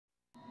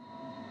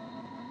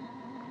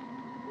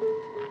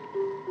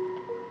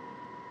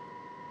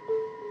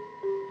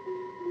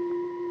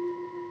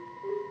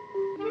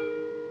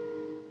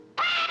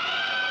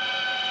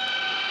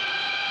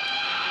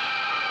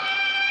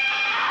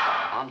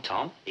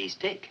Tom. He's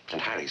Dick.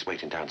 And Harry's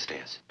waiting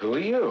downstairs. Who are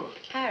you?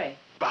 Harry.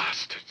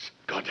 Bastards.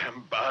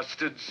 Goddamn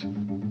bastards.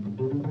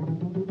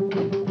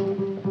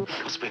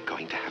 Because we're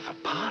going to have a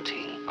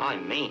party. I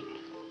mean,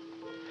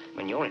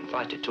 when you're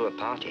invited to a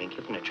party and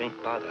given a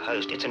drink by the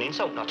host, it's an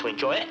insult not to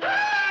enjoy it.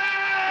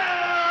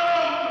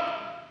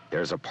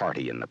 There's a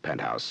party in the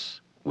penthouse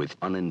with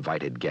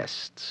uninvited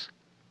guests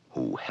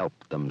who help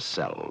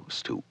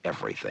themselves to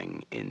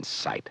everything in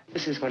sight.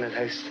 This is one of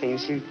those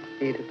things you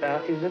read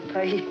about in the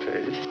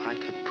papers. I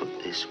could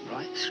put this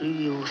right through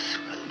your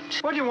throat.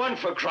 What do you want,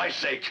 for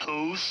Christ's sake?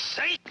 Whose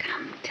sake?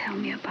 Come, tell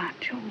me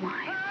about your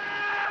wife.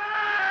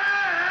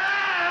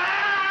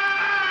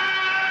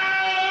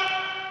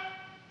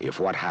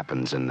 If what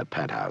happens in the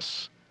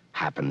penthouse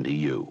happened to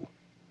you,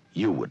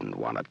 you wouldn't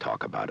want to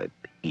talk about it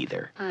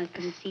either. I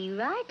can see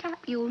right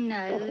up your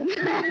nose.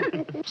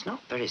 It's not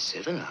very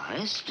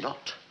civilized.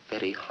 Not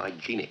very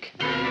hygienic.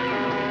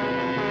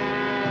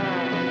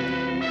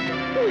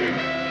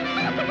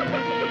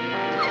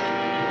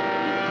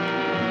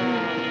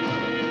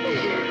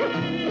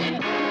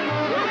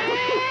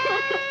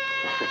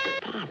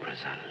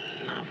 Barbara's a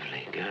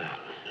lovely girl.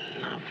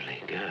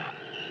 Lovely girl.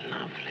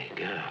 Lovely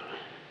girl.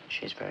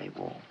 She's very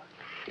warm.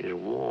 She's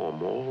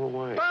warm all the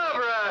way.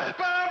 Barbara!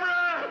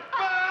 Barbara!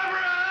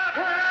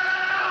 Barbara!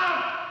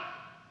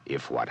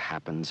 If what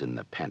happens in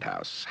the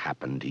penthouse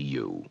happened to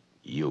you,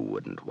 you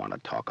wouldn't want to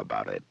talk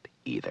about it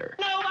either.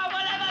 No one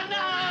will ever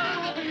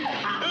know!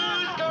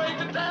 Who's going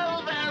to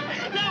tell them?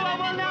 No one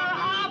will know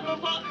half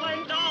of what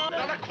went on!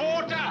 Another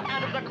quarter!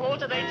 And if the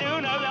quarter they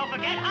do know, they'll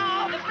forget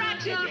half! The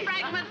fractional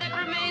fragment that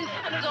remains,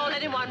 and all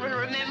anyone will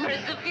remember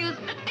is a few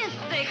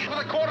statistics! For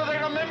the quarter they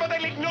remember,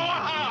 they'll ignore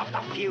half!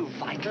 A few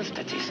vital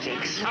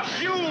statistics! A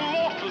few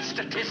mortal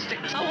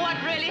statistics! Of what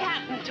really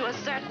happened to a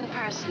certain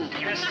person.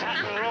 In a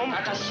certain room,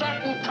 at a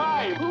certain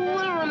time! Who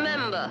will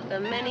remember the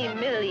many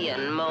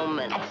million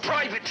moments? A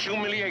private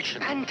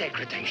humiliation! And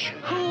degradation.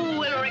 Who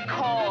will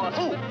recall?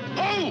 Who?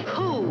 Who?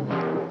 Who?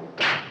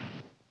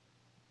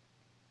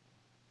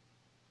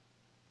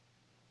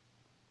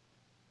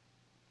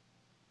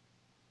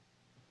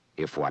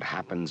 If what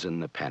happens in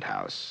the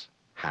penthouse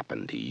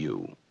happened to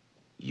you,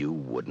 you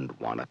wouldn't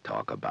want to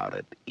talk about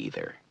it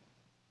either.